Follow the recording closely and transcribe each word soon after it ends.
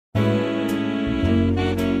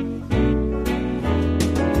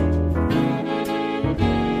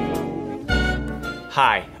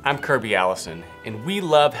Hi, I'm Kirby Allison, and we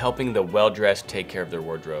love helping the well-dressed take care of their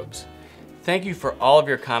wardrobes. Thank you for all of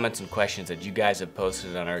your comments and questions that you guys have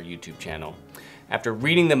posted on our YouTube channel. After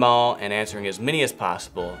reading them all and answering as many as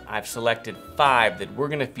possible, I've selected 5 that we're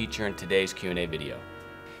going to feature in today's Q&A video.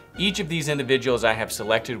 Each of these individuals I have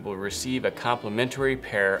selected will receive a complimentary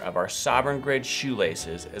pair of our Sovereign Grade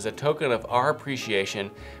shoelaces as a token of our appreciation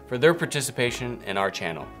for their participation in our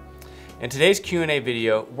channel. In today's Q&A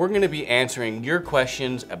video, we're going to be answering your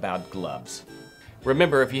questions about gloves.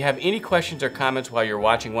 Remember, if you have any questions or comments while you're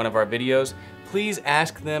watching one of our videos, please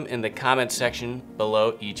ask them in the comments section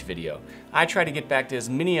below each video. I try to get back to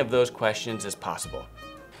as many of those questions as possible.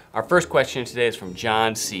 Our first question today is from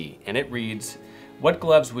John C., and it reads, what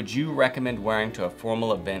gloves would you recommend wearing to a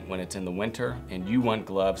formal event when it's in the winter and you want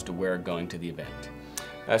gloves to wear going to the event?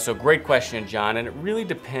 So great question, John, and it really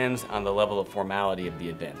depends on the level of formality of the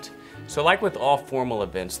event. So like with all formal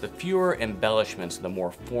events, the fewer embellishments, the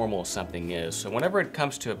more formal something is. So whenever it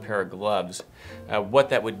comes to a pair of gloves, what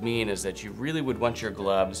that would mean is that you really would want your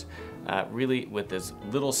gloves really with as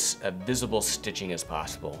little visible stitching as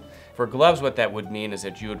possible. For gloves, what that would mean is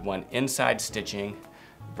that you would want inside stitching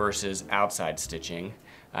versus outside stitching,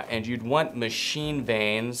 and you'd want machine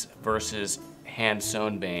veins versus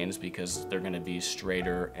hand-sewn veins because they're going to be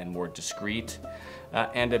straighter and more discreet.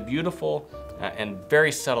 And a beautiful and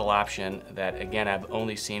very subtle option that, again, I've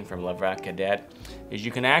only seen from La Vraie Cadet is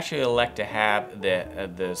you can actually elect to have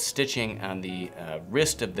the stitching on the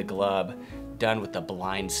wrist of the glove done with a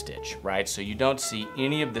blind stitch, right? So you don't see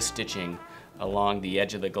any of the stitching along the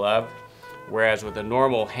edge of the glove, whereas with a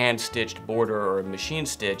normal hand-stitched border or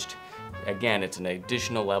machine-stitched, again, it's an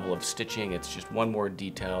additional level of stitching. It's just one more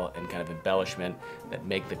detail and kind of embellishment that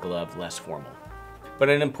make the glove less formal. But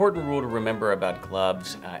an important rule to remember about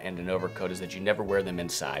gloves and an overcoat is that you never wear them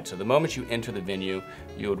inside. So the moment you enter the venue,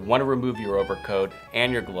 you would want to remove your overcoat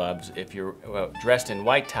and your gloves. If you're dressed in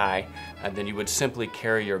white tie, then you would simply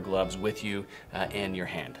carry your gloves with you in your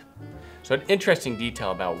hand. So an interesting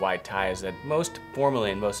detail about white tie is that most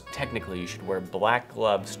formally and most technically you should wear black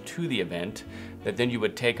gloves to the event that then you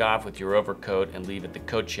would take off with your overcoat and leave at the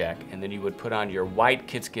coat check, and then you would put on your white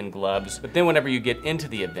kidskin gloves. But then whenever you get into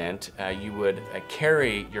the event, you would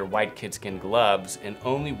carry your white kidskin gloves and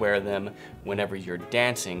only wear them whenever you're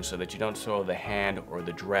dancing so that you don't soil the hand or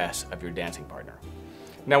the dress of your dancing partner.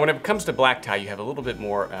 Now, when it comes to black tie, you have a little bit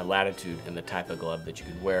more latitude in the type of glove that you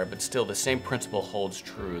could wear, but still the same principle holds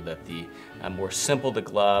true that the more simple the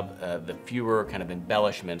glove, the fewer kind of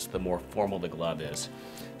embellishments, the more formal the glove is.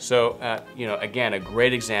 So, again, a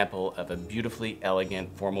great example of a beautifully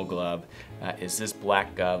elegant formal glove is this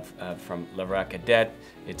black glove from La Vraie Cadet.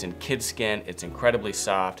 It's in kid skin, it's incredibly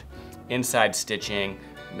soft, inside stitching,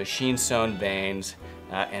 machine sewn veins,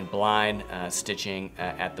 and blind stitching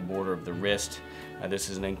at the border of the wrist. This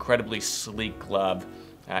is an incredibly sleek glove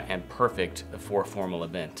and perfect for a formal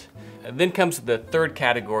event. Then comes the third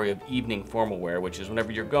category of evening formal wear, which is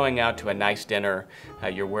whenever you're going out to a nice dinner,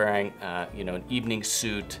 you're wearing an evening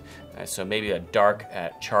suit, so maybe a dark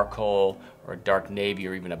charcoal or a dark navy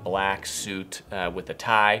or even a black suit with a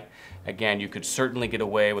tie. Again, you could certainly get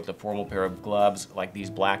away with a formal pair of gloves like these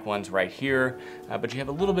black ones right here, but you have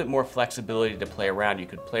a little bit more flexibility to play around. You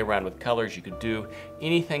could play around with colors. You could do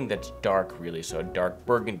anything that's dark, really. So a dark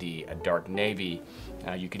burgundy, a dark navy.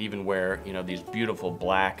 You could even wear, these beautiful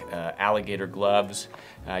black alligator gloves.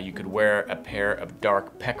 You could wear a pair of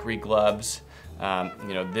dark peccary gloves.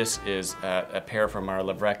 This is a pair from our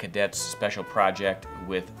La Vraie Cadet's special project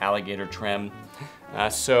with alligator trim.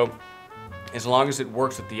 So as long as it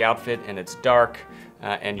works with the outfit and it's dark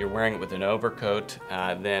and you're wearing it with an overcoat,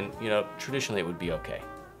 then traditionally it would be okay.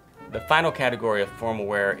 The final category of formal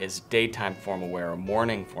wear is daytime formal wear or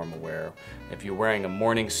morning formal wear. If you're wearing a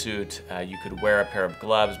morning suit, you could wear a pair of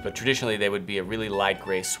gloves, but traditionally they would be a really light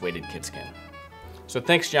gray suede kidskin. So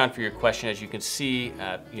thanks, John, for your question. As you can see,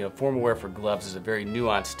 formal wear for gloves is a very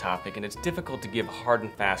nuanced topic, and it's difficult to give hard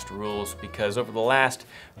and fast rules because over the last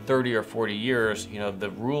 30 or 40 years, the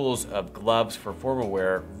rules of gloves for formal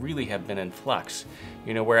wear really have been in flux.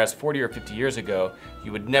 Whereas 40 or 50 years ago,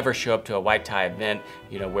 you would never show up to a white tie event,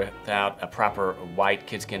 without a proper white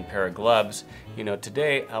kidskin pair of gloves.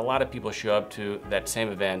 Today, a lot of people show up to that same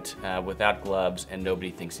event without gloves, and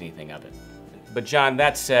nobody thinks anything of it. But John,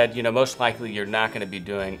 that said, most likely you're not going to be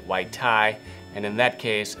doing white tie, and in that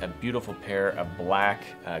case, a beautiful pair of black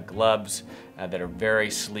gloves that are very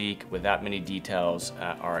sleek without many details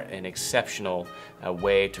are an exceptional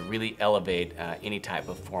way to really elevate any type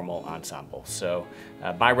of formal ensemble. So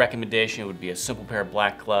my recommendation would be a simple pair of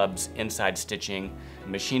black gloves, inside stitching,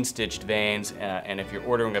 machine stitched veins, and if you're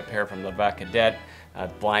ordering a pair from La Vraie Cadet,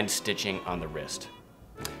 blind stitching on the wrist.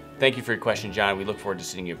 Thank you for your question, John. We look forward to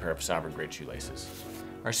sending you a pair of Sovereign grade shoelaces.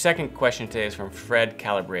 Our second question today is from Fred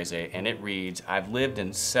Calabrese, and it reads, I've lived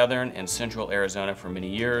in southern and central Arizona for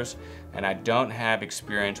many years, and I don't have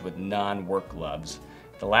experience with non-work gloves.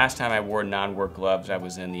 The last time I wore non-work gloves, I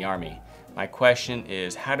was in the Army. My question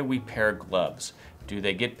is, how do we pair gloves? Do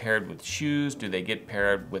they get paired with shoes? Do they get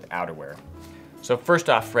paired with outerwear? So first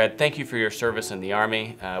off, Fred, thank you for your service in the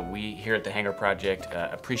Army. We here at the Hanger Project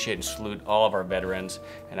appreciate and salute all of our veterans,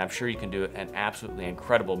 and I'm sure you can do an absolutely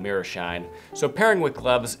incredible mirror shine. So pairing with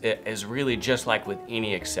gloves is really just like with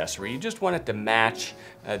any accessory. You just want it to match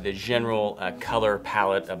the general color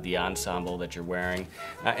palette of the ensemble that you're wearing.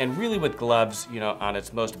 And really with gloves, you know, on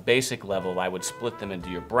its most basic level, I would split them into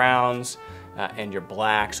your browns, and your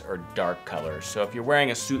blacks or dark colors. So if you're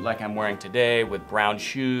wearing a suit like I'm wearing today with brown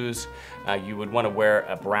shoes, you would want to wear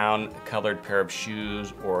a brown colored pair of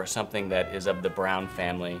shoes or something that is of the brown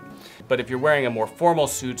family. But if you're wearing a more formal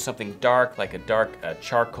suit, something dark like a dark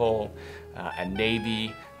charcoal, a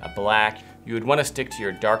navy, a black, you would want to stick to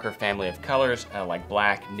your darker family of colors like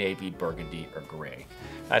black, navy, burgundy, or gray.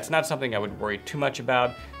 It's not something I would worry too much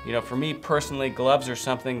about. You know, for me personally, gloves are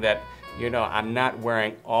something that, you know, I'm not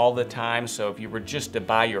wearing all the time. So if you were just to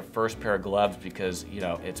buy your first pair of gloves because, you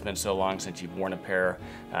know, it's been so long since you've worn a pair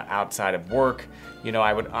outside of work, you know,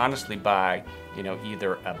 I would honestly buy, you know,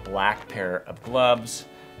 either a black pair of gloves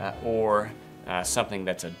or something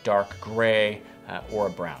that's a dark gray or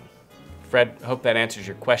a brown. Fred, hope that answers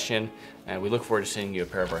your question, and we look forward to sending you a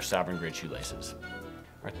pair of our Sovereign grade shoelaces.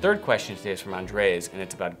 Our third question today is from Andres, and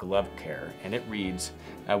it's about glove care, and it reads,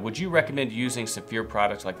 would you recommend using Saphir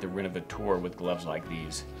products like the Renovateur with gloves like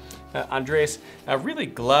these? Andres, really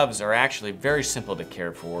gloves are actually very simple to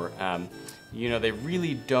care for. You know, they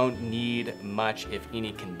really don't need much, if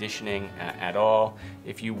any, conditioning at all.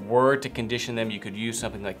 If you were to condition them, you could use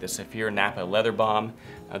something like the Saphir Napa Leather Balm.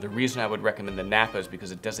 The reason I would recommend the Napa is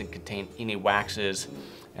because it doesn't contain any waxes.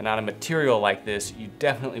 And on a material like this, you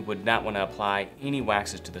definitely would not want to apply any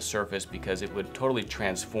waxes to the surface because it would totally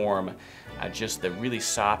transform just the really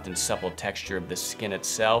soft and supple texture of the skin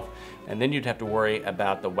itself. And then you'd have to worry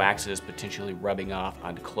about the waxes potentially rubbing off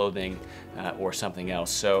on clothing or something else.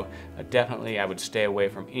 So definitely I would stay away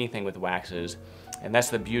from anything with waxes. And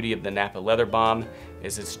that's the beauty of the Napa Leather Balm,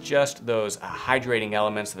 is it's just those hydrating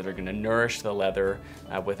elements that are going to nourish the leather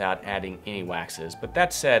without adding any waxes. But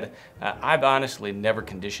that said, I've honestly never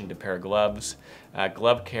conditioned a pair of gloves.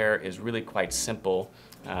 Glove care is really quite simple.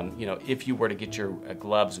 You know, if you were to get your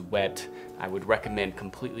gloves wet, I would recommend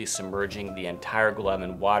completely submerging the entire glove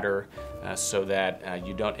in water so that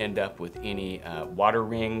you don't end up with any water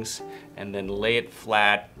rings, and then lay it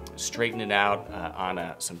flat, straighten it out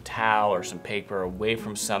on some towel or some paper, away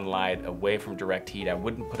from sunlight, away from direct heat. I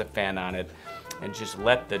wouldn't put a fan on it, and just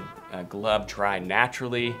let the glove dry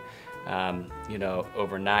naturally. You know,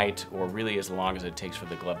 overnight, or really as long as it takes for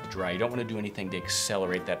the glove to dry. You don't want to do anything to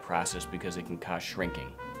accelerate that process because it can cause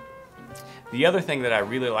shrinking. The other thing that I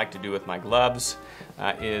really like to do with my gloves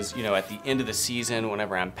is, you know, at the end of the season,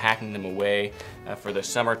 whenever I'm packing them away for the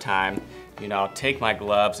summertime, you know, I'll take my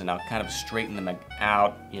gloves and I'll kind of straighten them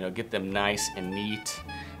out, you know, get them nice and neat.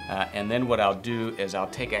 And then what I'll do is I'll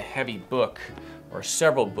take a heavy book or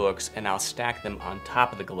several books and I'll stack them on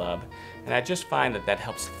top of the glove. And I just find that that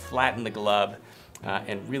helps flatten the glove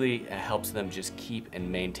and really helps them just keep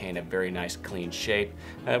and maintain a very nice clean shape.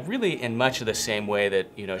 Really in much of the same way that,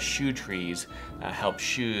 you know, shoe trees help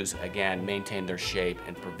shoes, again, maintain their shape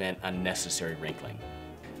and prevent unnecessary wrinkling.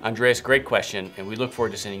 Andreas, great question, and we look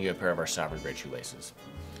forward to sending you a pair of our Sovereign grade shoelaces.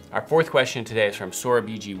 Our fourth question today is from Sora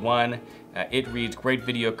BG1. It reads, great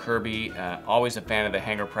video, Kirby. Always a fan of the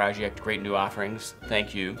Hanger Project. Great new offerings.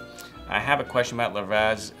 Thank you. I have a question about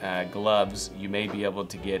Lavaz gloves you may be able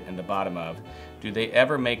to get in the bottom of. Do they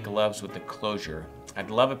ever make gloves with the closure? I'd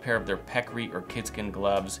love a pair of their Peccary or Kidskin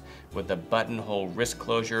gloves with a buttonhole wrist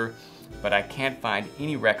closure, but I can't find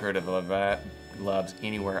any record of Lavaz gloves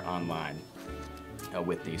anywhere online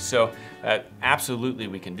with these. So absolutely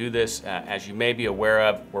we can do this. As you may be aware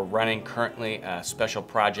of, we're running currently a special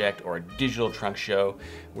project or a digital trunk show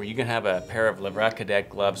where you can have a pair of Lavaz Cadet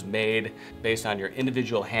gloves made based on your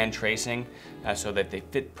individual hand tracing so that they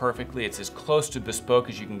fit perfectly. It's as close to bespoke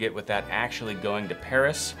as you can get without actually going to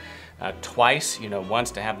Paris. Twice, you know, once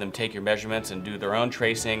to have them take your measurements and do their own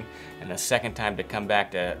tracing, and a second time to come back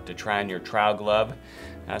to try on your trial glove.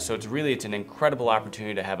 So it's an incredible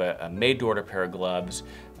opportunity to have a made-to-order pair of gloves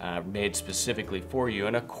made specifically for you.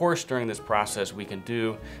 And of course, during this process, we can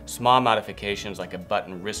do small modifications like a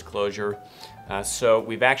button wrist closure. So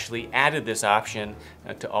we've actually added this option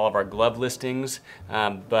to all of our glove listings.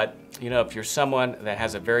 But if you're someone that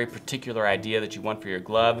has a very particular idea that you want for your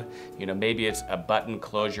glove, maybe it's a button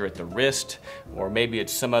closure at the wrist, or maybe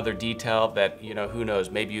it's some other detail that, who knows,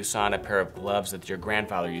 maybe you saw in a pair of gloves that your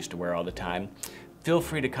grandfather used to wear all the time. Feel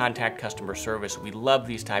free to contact customer service. We love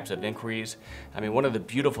these types of inquiries. I mean, one of the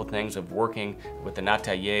beautiful things of working with an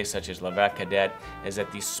atelier such as La Vraie Cadette is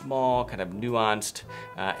that these small, kind of nuanced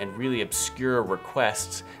and really obscure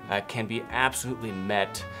requests can be absolutely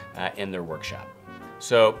met in their workshop.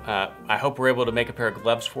 So I hope we're able to make a pair of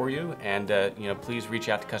gloves for you, and please reach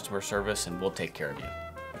out to customer service and we'll take care of you.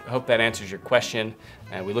 I hope that answers your question,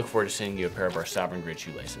 and we look forward to sending you a pair of our Sovereign Grid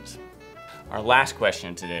shoelaces. Our last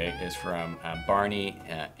question today is from Barney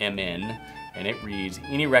MN, and it reads,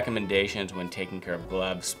 any recommendations when taking care of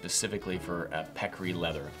gloves, specifically for peccary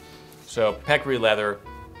leather? So peccary leather,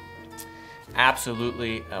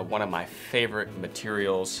 absolutely one of my favorite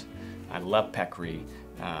materials. I love peccary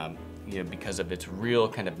because of its real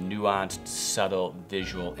kind of nuanced, subtle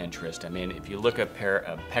visual interest. I mean, if you look at a pair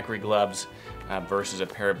of peccary gloves versus a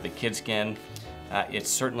pair of the kidskin, it's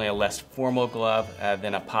certainly a less formal glove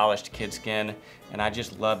than a polished kidskin, and I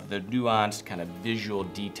just love the nuanced kind of visual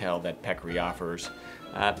detail that peccary offers.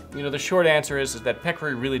 The short answer is that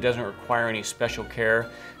peccary really doesn't require any special care.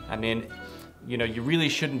 I mean, you really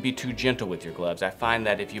shouldn't be too gentle with your gloves. I find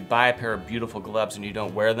that if you buy a pair of beautiful gloves and you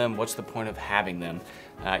don't wear them, what's the point of having them?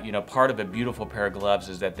 Part of a beautiful pair of gloves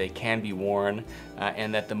is that they can be worn,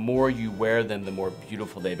 and that the more you wear them, the more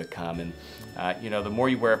beautiful they become. And the more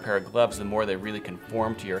you wear a pair of gloves, the more they really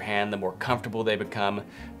conform to your hand, the more comfortable they become,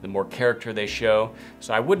 the more character they show.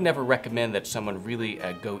 So I would never recommend that someone really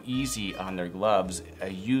go easy on their gloves,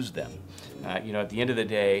 use them. At the end of the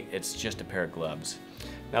day, it's just a pair of gloves.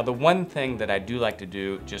 Now, the one thing that I do like to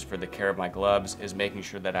do just for the care of my gloves is making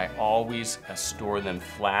sure that I always store them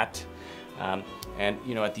flat. And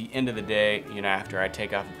at the end of the day, after I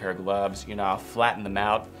take off a pair of gloves, I'll flatten them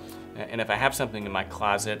out. And if I have something in my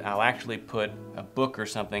closet, I'll actually put a book or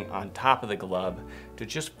something on top of the glove to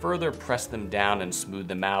just further press them down and smooth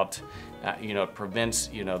them out. It prevents,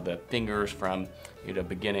 the fingers from,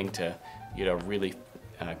 beginning to, really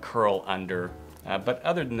curl under. But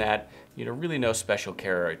other than that, really no special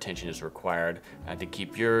care or attention is required to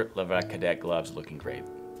keep your La Vraie Cadette gloves looking great.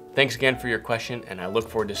 Thanks again for your question, and I look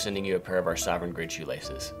forward to sending you a pair of our Sovereign Grid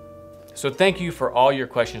shoelaces. So thank you for all your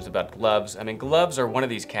questions about gloves. I mean, gloves are one of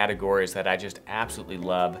these categories that I just absolutely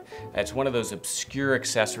love. It's one of those obscure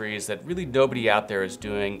accessories that really nobody out there is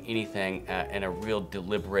doing anything in a real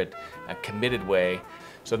deliberate, committed way.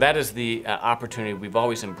 So that is the opportunity we've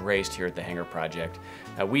always embraced here at the Hanger Project.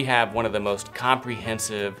 We have one of the most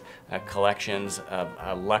comprehensive collections of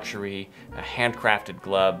luxury handcrafted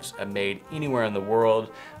gloves made anywhere in the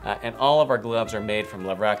world. And all of our gloves are made from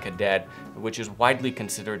La Vraie Cadette, which is widely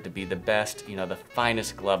considered to be the best, the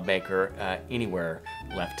finest glove maker anywhere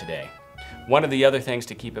left today. One of the other things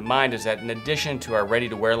to keep in mind is that in addition to our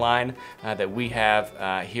ready-to-wear line that we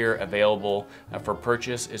have here available for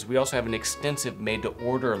purchase, is we also have an extensive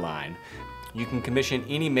made-to-order line. You can commission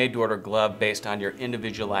any made-to-order glove based on your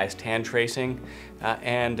individualized hand tracing.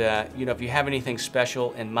 If you have anything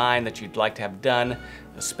special in mind that you'd like to have done,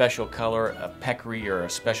 a special color of peccary or a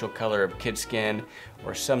special color of kidskin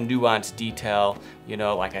or some nuanced detail,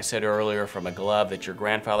 like I said earlier, from a glove that your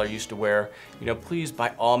grandfather used to wear, please by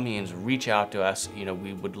all means reach out to us.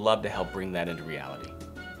 We would love to help bring that into reality.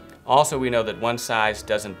 Also, we know that one size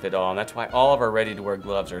doesn't fit all, and that's why all of our ready-to-wear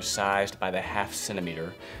gloves are sized by the ½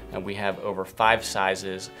 centimeter. And we have over 5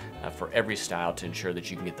 sizes for every style to ensure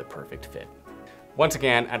that you can get the perfect fit. Once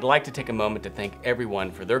again, I'd like to take a moment to thank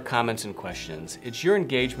everyone for their comments and questions. It's your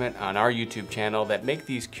engagement on our YouTube channel that make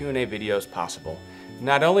these Q&A videos possible.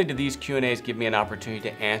 Not only do these Q&As give me an opportunity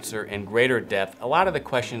to answer in greater depth a lot of the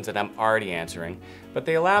questions that I'm already answering, but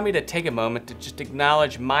they allow me to take a moment to just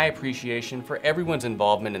acknowledge my appreciation for everyone's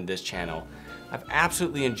involvement in this channel. I've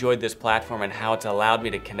absolutely enjoyed this platform and how it's allowed me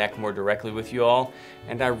to connect more directly with you all,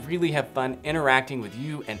 and I really have fun interacting with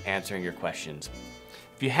you and answering your questions.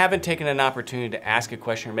 If you haven't taken an opportunity to ask a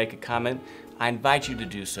question or make a comment, I invite you to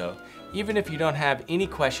do so. Even if you don't have any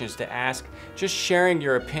questions to ask, just sharing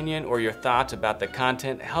your opinion or your thoughts about the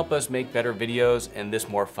content help us make better videos and this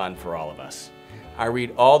more fun for all of us. I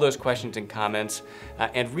read all those questions and comments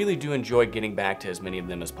and really do enjoy getting back to as many of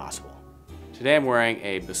them as possible. Today I'm wearing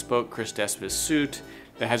a bespoke Chris Despis suit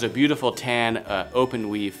that has a beautiful tan open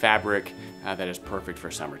weave fabric that is perfect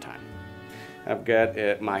for summertime. I've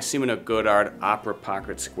got my Simon & Godard Opera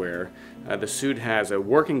Pocket Square. The suit has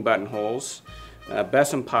working buttonholes,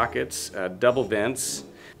 besom pockets, double vents.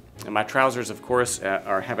 And my trousers, of course,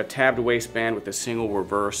 have a tabbed waistband with a single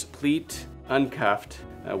reverse pleat, uncuffed,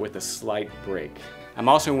 with a slight break. I'm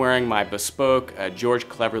also wearing my bespoke George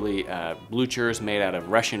Cleverly bluchers made out of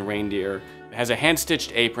Russian reindeer. It has a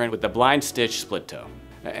hand-stitched apron with a blind stitch split toe.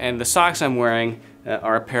 And the socks I'm wearing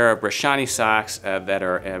are a pair of Brashani socks that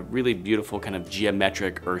are a really beautiful kind of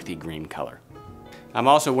geometric earthy green color. I'm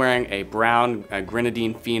also wearing a brown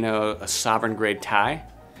grenadine fino, a sovereign grade tie.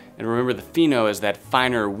 And remember, the fino is that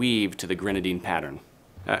finer weave to the grenadine pattern.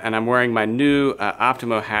 And I'm wearing my new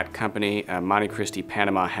Optimo Hat Company Monte Cristi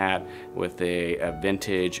Panama hat with a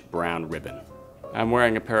vintage brown ribbon. I'm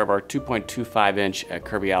wearing a pair of our 2.25-inch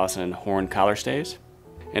Kirby Allison horn collar stays.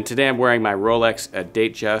 And today I'm wearing my Rolex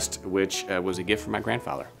Datejust, which was a gift from my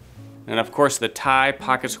grandfather. And of course, the tie,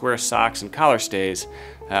 pocket square socks, and collar stays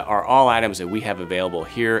are all items that we have available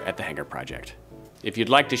here at the Hanger Project. If you'd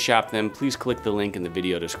like to shop them, please click the link in the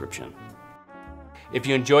video description. If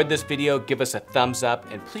you enjoyed this video, give us a thumbs up,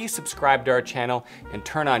 and please subscribe to our channel and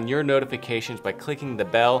turn on your notifications by clicking the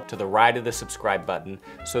bell to the right of the subscribe button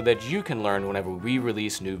so that you can learn whenever we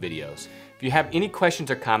release new videos. If you have any questions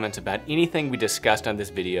or comments about anything we discussed on this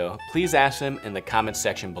video, please ask them in the comments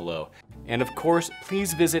section below. And of course,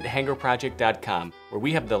 please visit hangerproject.com, where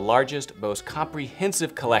we have the largest, most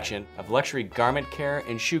comprehensive collection of luxury garment care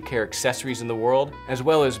and shoe care accessories in the world, as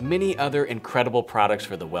well as many other incredible products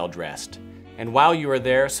for the well-dressed. And while you are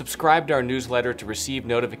there, subscribe to our newsletter to receive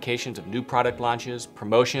notifications of new product launches,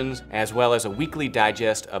 promotions, as well as a weekly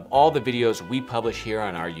digest of all the videos we publish here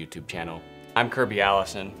on our YouTube channel. I'm Kirby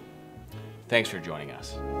Allison. Thanks for joining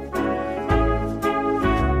us.